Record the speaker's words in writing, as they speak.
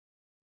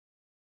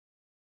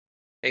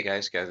Hey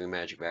guys, Gathering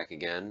Magic back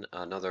again.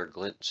 Another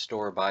Glint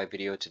store buy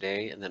video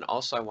today, and then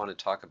also I want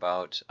to talk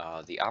about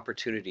the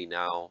opportunity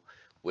now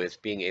with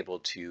being able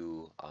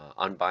to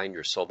unbind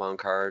your soulbound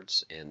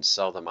cards and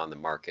sell them on the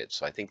market.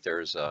 So I think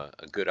there's a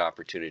good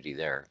opportunity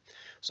there.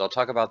 So I'll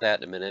talk about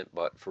that in a minute,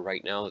 but for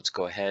right now, let's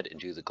go ahead and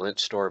do the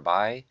Glint store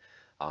buy.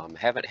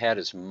 Haven't had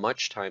as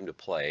much time to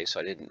play, so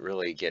I didn't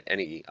really get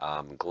any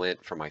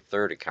Glint for my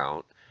third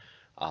account.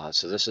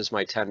 So this is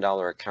my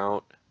 $10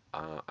 account.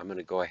 I'm going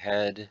to go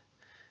ahead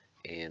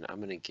and I'm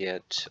going to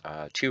get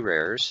 2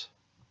 rares,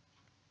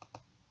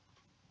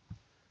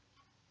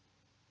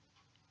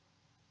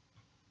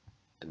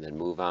 and then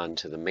move on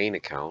to the main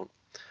account.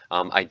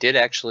 I did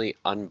actually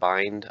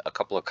unbind a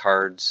couple of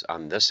cards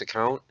on this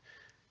account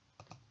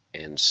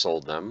and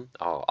sold them.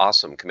 Oh,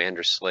 awesome,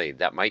 Commander Slade.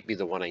 That might be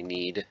the one I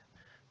need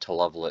to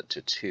level it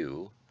to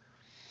 2.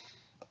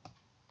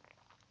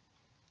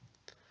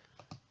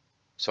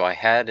 So I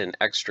had an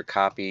extra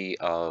copy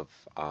of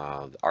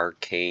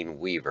Arcane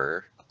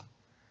Weaver.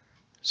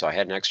 So I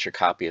had an extra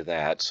copy of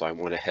that, so I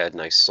went ahead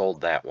and I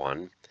sold that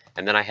one.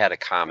 And then I had a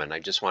common. I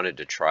just wanted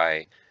to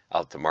try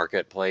out the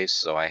marketplace,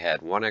 so I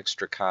had one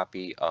extra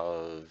copy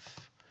of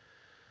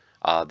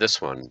this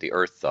one, the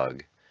Earth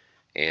Thug,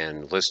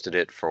 and listed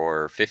it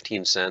for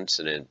 15 cents,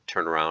 and then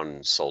turned around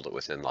and sold it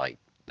within like,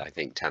 I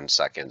think 10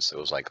 seconds. It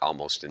was like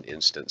almost an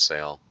instant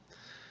sale.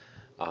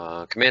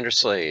 Commander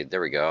Slade,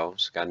 there we go.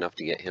 So got enough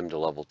to get him to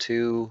level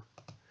 2.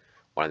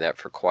 Wanted that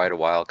for quite a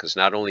while, because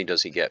not only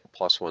does he get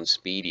 +1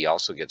 speed, he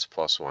also gets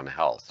 +1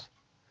 health.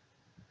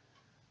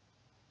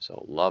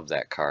 So love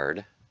that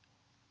card.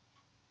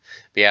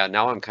 But yeah,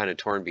 now I'm kind of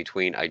torn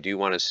between, I do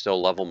want to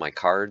still level my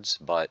cards,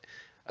 but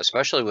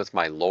especially with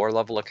my lower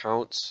level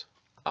accounts,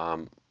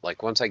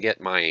 like once I get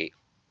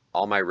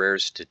all my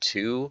rares to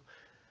 2,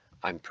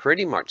 I'm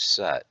pretty much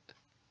set.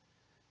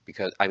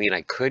 Because, I mean,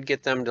 I could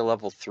get them to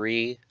level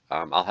 3.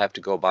 I'll have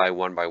to go by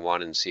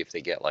one and see if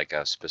they get like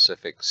a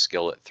specific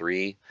skill at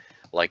 3.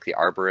 Like the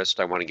Arborist,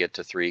 I want to get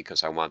to 3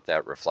 because I want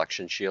that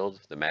reflection shield,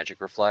 the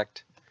magic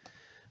reflect.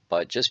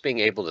 But just being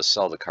able to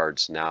sell the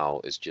cards now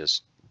is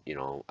just,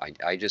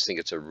 I just think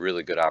it's a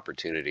really good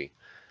opportunity.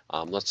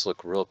 Let's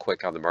look real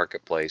quick on the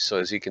marketplace. So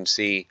as you can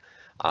see,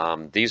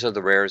 these are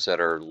the rares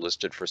that are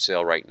listed for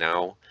sale right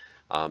now.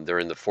 They're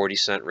in the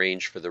 40-cent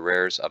range for the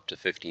rares, up to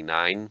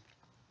 59.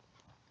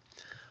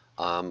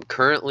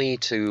 Currently,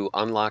 to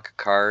unlock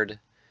a card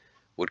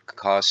would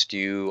cost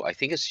you, I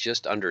think it's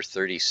just under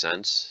 30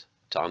 cents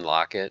to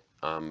unlock it.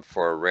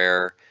 For a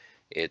rare,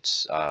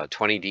 it's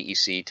 20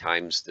 DEC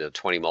times the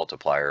 20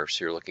 multiplier,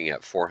 so you're looking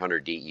at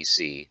 400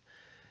 DEC.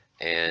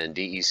 And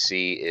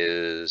DEC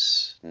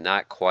is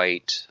not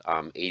quite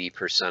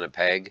 80% a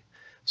peg.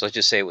 So let's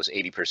just say it was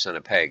 80%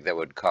 a peg. That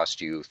would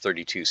cost you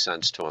 32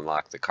 cents to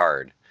unlock the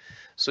card.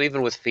 So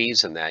even with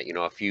fees and that,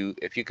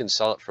 if you can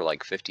sell it for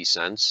like 50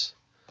 cents,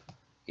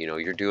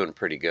 you're doing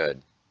pretty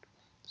good.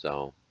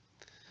 So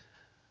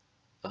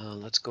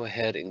let's go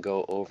ahead and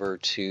go over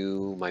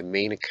to my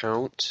main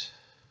account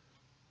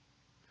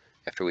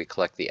after we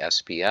collect the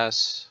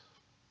SPS.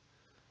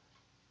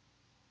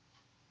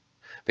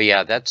 But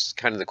yeah, that's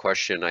kind of the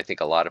question I think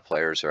a lot of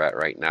players are at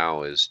right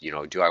now is,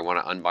 do I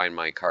want to unbind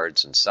my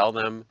cards and sell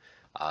them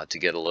to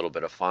get a little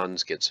bit of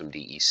funds, get some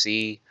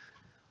DEC?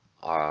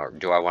 Or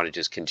do I want to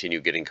just continue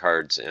getting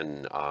cards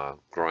and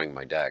growing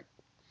my deck?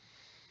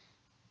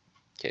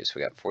 Okay, so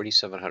we got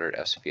 4,700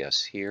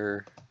 SPS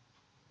here.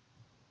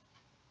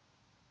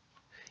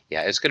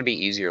 Yeah, it's going to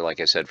be easier,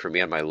 like I said, for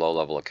me on my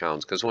low-level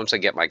accounts, because once I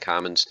get my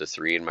commons to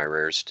 3 and my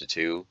rares to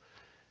 2,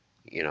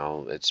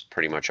 it's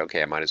pretty much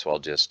okay. I might as well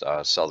just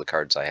sell the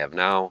cards I have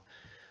now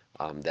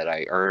that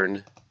I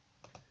earn,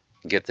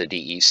 get the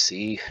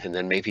DEC, and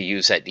then maybe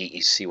use that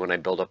DEC when I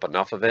build up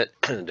enough of it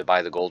to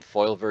buy the gold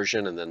foil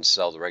version and then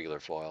sell the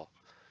regular foil.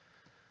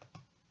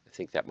 I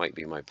think that might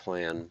be my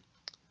plan.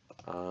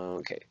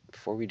 Okay,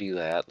 before we do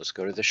that, let's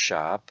go to the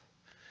shop.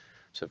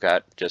 So I've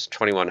got just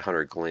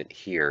 2,100 glint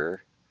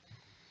here.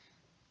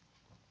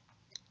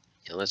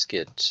 And let's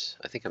get,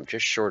 I think I'm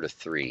just short of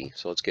 3,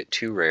 so let's get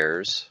 2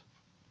 rares.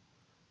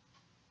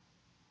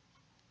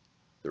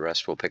 The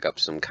rest will pick up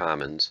some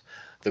commons.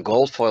 The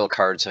gold foil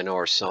cards I know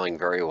are selling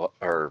very well,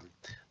 or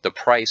the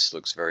price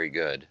looks very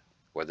good.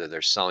 Whether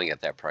they're selling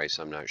at that price,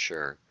 I'm not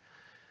sure.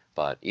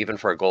 But even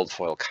for a gold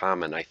foil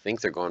common, I think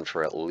they're going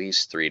for at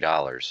least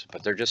 $3,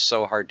 but they're just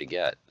so hard to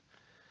get.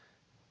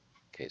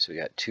 Okay, so we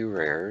got 2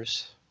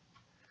 rares.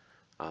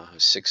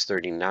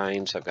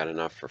 639, so I've got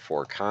enough for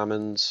 4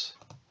 commons.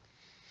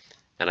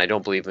 And I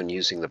don't believe in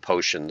using the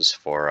potions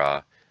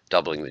for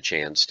doubling the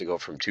chance. To go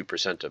from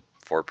 2% to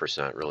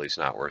 4% really is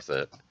not worth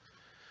it.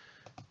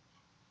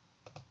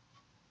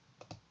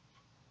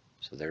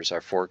 So there's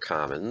our 4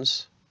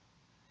 commons.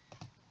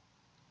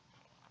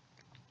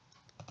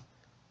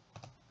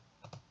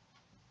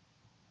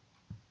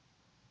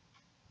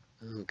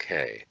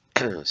 Okay,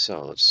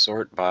 so let's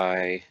sort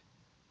by,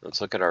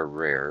 let's look at our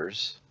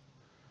rares.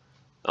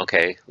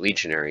 Okay,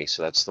 Legionary,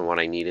 so that's the one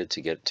I needed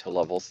to get to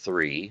level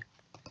 3.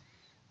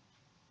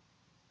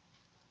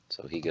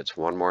 So he gets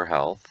 1 more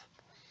health.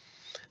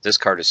 This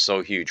card is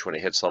so huge when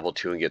it hits level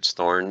 2 and gets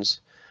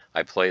thorns.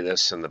 I play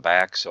this in the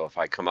back, so if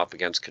I come up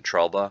against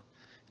Katrelba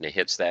and it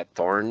hits that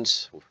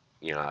thorns,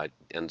 you know, it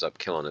ends up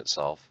killing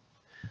itself.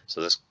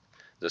 So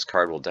this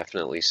card will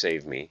definitely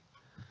save me.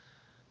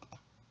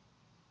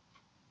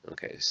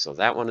 Okay, so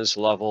that one is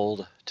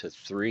leveled to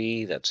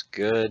 3. That's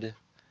good.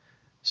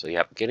 So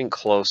yeah, getting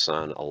close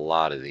on a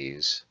lot of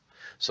these.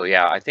 So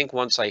yeah, I think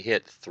once I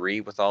hit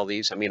 3 with all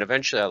these, I mean,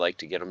 eventually I like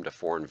to get them to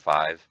 4 and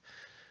 5.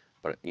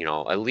 But, you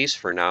know, at least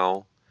for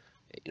now,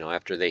 you know,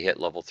 after they hit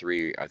level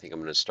 3, I think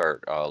I'm going to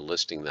start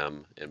listing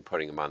them and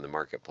putting them on the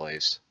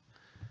marketplace.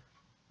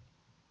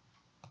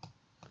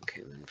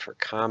 Okay, then for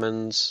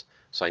commons,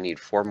 so I need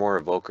 4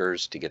 more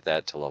evokers to get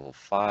that to level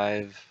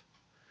 5.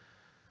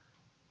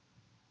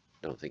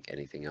 Don't think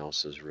anything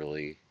else is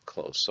really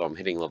close. So I'm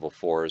hitting level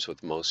 4s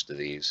with most of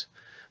these.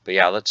 But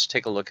yeah, let's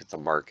take a look at the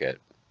market.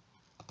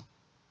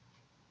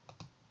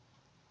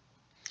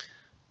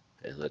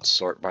 And let's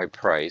sort by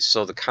price.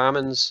 So the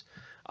commons,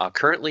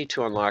 currently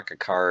to unlock a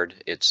card,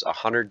 it's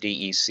 100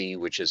 DEC,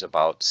 which is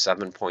about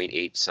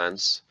 7.8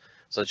 cents.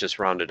 So let's just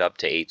round it up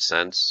to 8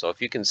 cents. So if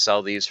you can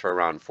sell these for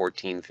around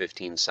 14,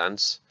 15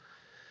 cents,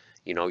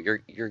 you know,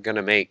 you're going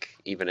to make,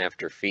 even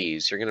after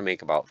fees, you're going to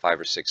make about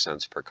 5 or 6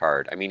 cents per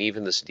card. I mean,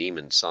 even this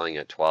demon selling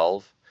at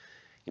 12,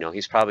 you know,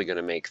 he's probably going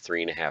to make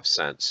 3.5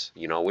 cents,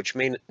 you know, which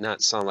may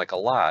not sound like a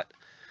lot,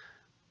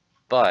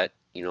 but,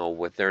 you know,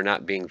 with there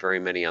not being very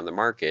many on the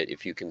market,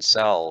 if you can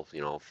sell, you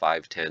know,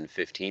 5, 10,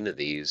 15 of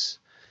these,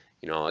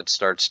 you know, it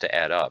starts to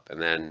add up.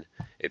 And then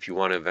if you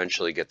want to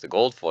eventually get the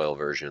gold foil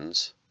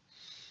versions,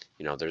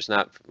 you know, there's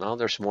not, well,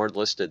 there's more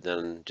listed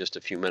than just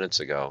a few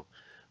minutes ago.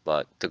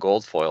 But the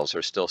gold foils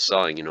are still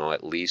selling, you know,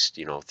 at least,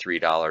 you know,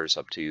 $3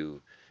 up to,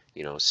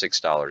 you know,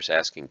 $6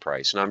 asking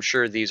price. And I'm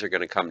sure these are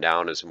going to come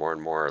down as more and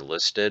more are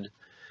listed.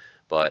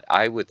 But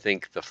I would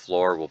think the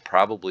floor will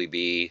probably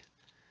be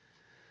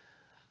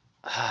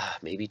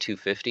maybe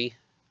 250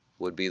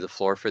 would be the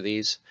floor for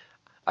these.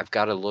 I've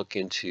got to look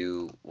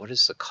into what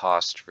is the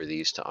cost for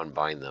these to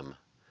unbind them.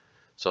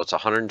 So it's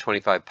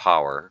 125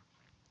 power.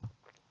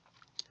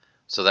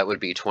 So that would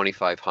be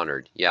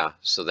 2,500. Yeah,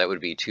 so that would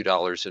be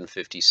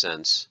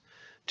 $2.50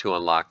 to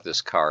unlock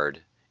this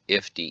card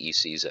if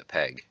DEC's at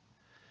peg.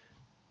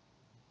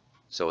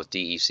 So with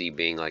DEC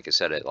being, like I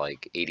said, at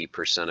like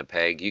 80% of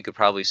peg, you could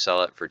probably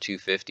sell it for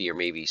 250 or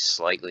maybe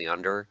slightly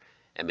under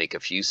and make a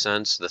few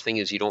cents. The thing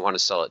is, you don't want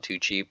to sell it too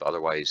cheap.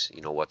 Otherwise,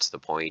 you know, what's the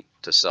point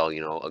to sell, you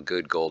know, a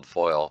good gold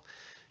foil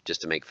just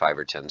to make 5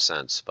 or 10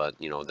 cents? But,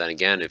 you know, then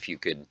again, if you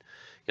could,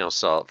 you know,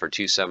 sell it for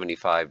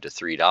 $2.75 to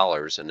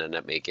 $3 and end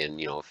up making,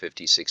 you know,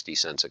 50, 60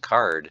 cents a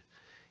card,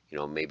 you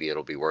know, maybe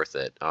it'll be worth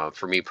it.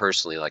 For me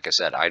personally, like I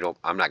said,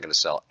 I'm not going to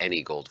sell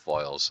any gold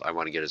foils. I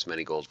want to get as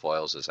many gold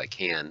foils as I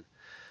can.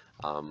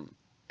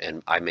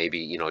 And I may be,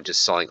 you know,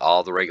 just selling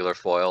all the regular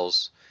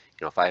foils.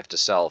 You know, if I have to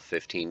sell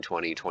 15,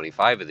 20,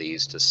 25 of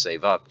these to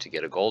save up to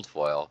get a gold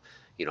foil,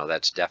 you know,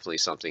 that's definitely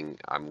something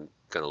I'm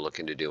going to look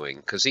into doing,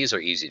 because these are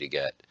easy to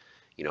get.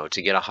 You know,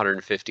 to get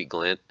 150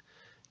 glint,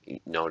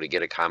 you know, to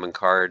get a common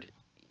card,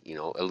 you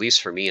know, at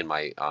least for me in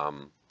my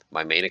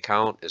my main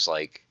account is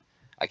like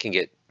I can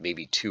get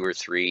maybe 2 or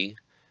 3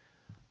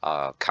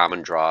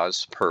 common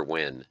draws per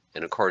win.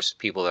 And of course,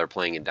 people that are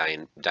playing in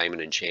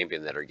Diamond and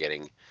Champion that are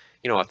getting,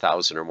 you know,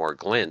 1,000 or more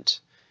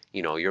glint,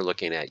 you know, you're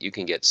looking at, you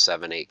can get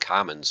 7, 8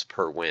 commons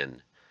per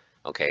win.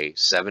 Okay,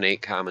 7,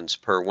 8 commons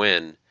per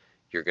win,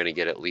 you're going to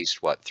get at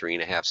least what,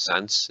 3.5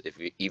 cents.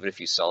 Even if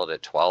you sell it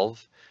at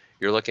 12,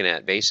 you're looking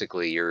at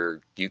basically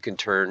you can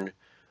turn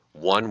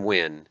one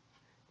win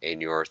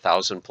in your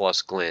 1,000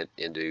 plus glint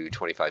into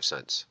 25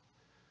 cents.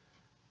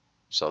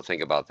 So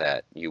think about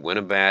that. You win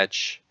a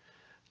match,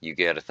 you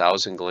get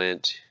 1,000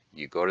 glint,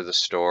 you go to the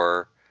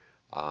store,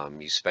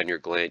 you spend your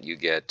glint, you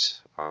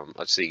get,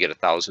 let's say you get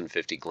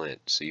 1,050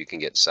 glint, so you can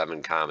get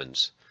 7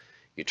 commons.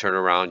 You turn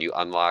around, you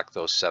unlock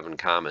those 7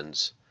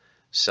 commons,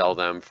 sell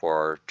them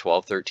for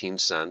 12, 13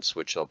 cents,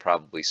 which they'll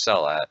probably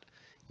sell at,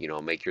 you know,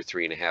 make your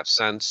 3.5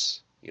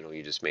 cents, you know,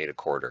 you just made a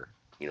quarter,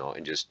 you know,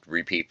 and just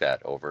repeat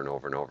that over and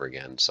over and over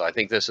again. So I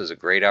think this is a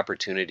great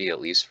opportunity, at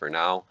least for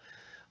now.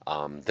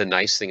 The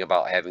nice thing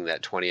about having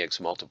that 20x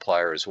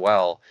multiplier as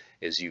well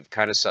is you've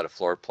kind of set a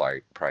floor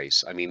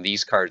price. I mean,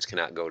 these cards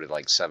cannot go to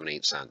like 7,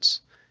 8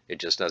 cents. It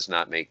just does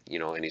not make, you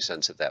know, any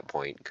sense at that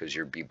point, because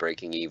you'd be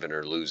breaking even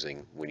or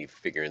losing when you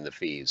figure in the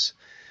fees.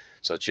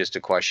 So it's just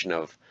a question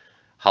of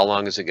how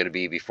long is it going to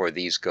be before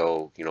these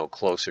go, you know,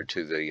 closer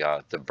to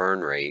the burn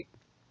rate,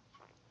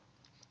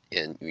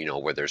 and, you know,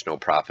 where there's no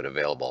profit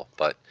available.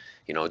 But,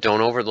 you know,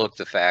 don't overlook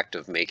the fact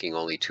of making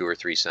only 2 or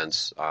 3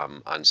 cents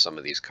on some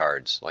of these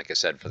cards. Like I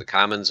said, for the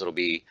commons, it'll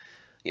be,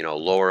 you know,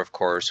 lower, of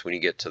course, when you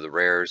get to the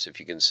rares. If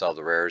you can sell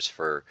the rares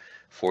for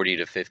 40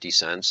 to 50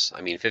 cents,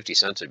 I mean, 50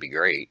 cents would be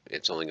great.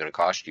 It's only going to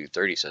cost you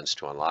 30 cents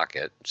to unlock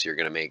it. So you're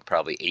going to make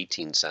probably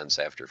 18 cents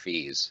after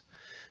fees.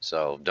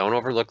 So don't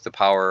overlook the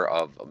power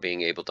of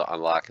being able to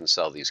unlock and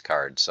sell these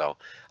cards. So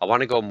I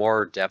want to go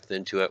more depth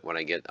into it when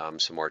I get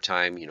some more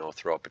time, you know,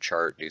 throw up a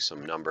chart, do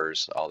some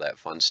numbers, all that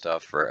fun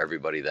stuff for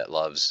everybody that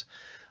loves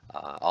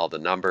all the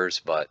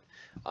numbers. But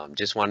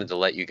Just wanted to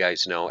let you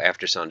guys know,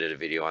 Aftersound did a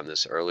video on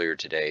this earlier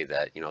today,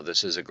 that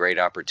this is a great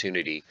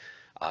opportunity,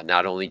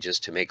 not only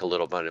just to make a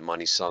little bit of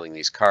money selling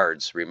these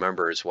cards.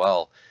 Remember as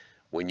well,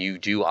 when you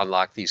do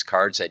unlock these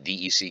cards, that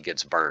DEC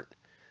gets burnt.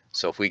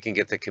 So if we can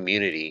get the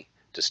community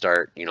to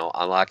start,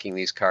 unlocking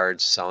these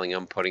cards, selling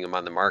them, putting them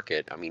on the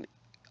market, I mean,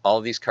 all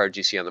of these cards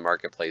you see on the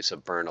marketplace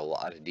have burned a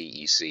lot of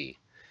DEC.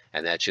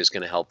 And that's just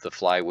going to help the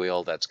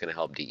flywheel. That's going to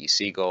help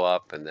DEC go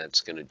up, and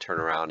that's going to turn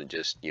around and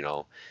just,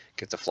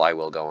 get the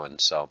flywheel going.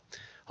 So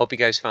hope you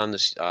guys found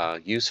this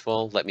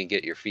useful. Let me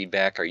get your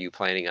feedback. Are you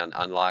planning on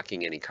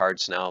unlocking any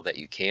cards now that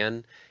you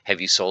can?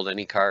 Have you sold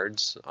any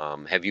cards?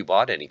 Have you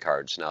bought any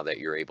cards now that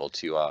you're able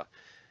to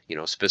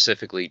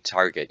specifically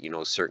target,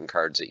 certain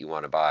cards that you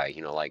want to buy,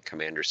 like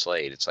Commander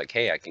Slade? It's like,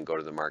 hey, I can go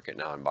to the market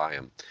now and buy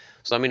them.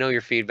 So let me know your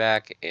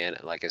feedback, and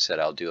like I said,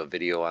 I'll do a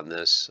video on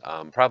this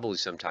probably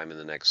sometime in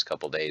the next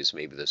couple days,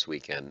 maybe this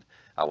weekend.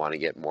 I want to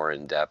get more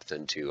in depth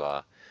into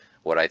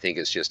what I think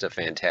is just a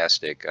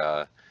fantastic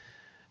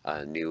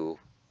new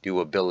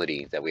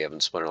ability that we have in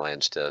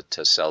Splinterlands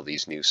to sell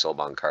these new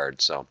soulbound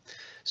cards. So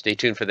stay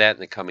tuned for that in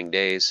the coming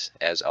days.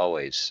 As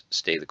always,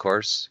 stay the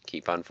course,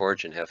 keep on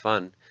forging, have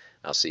fun.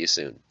 I'll see you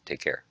soon.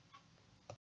 Take care.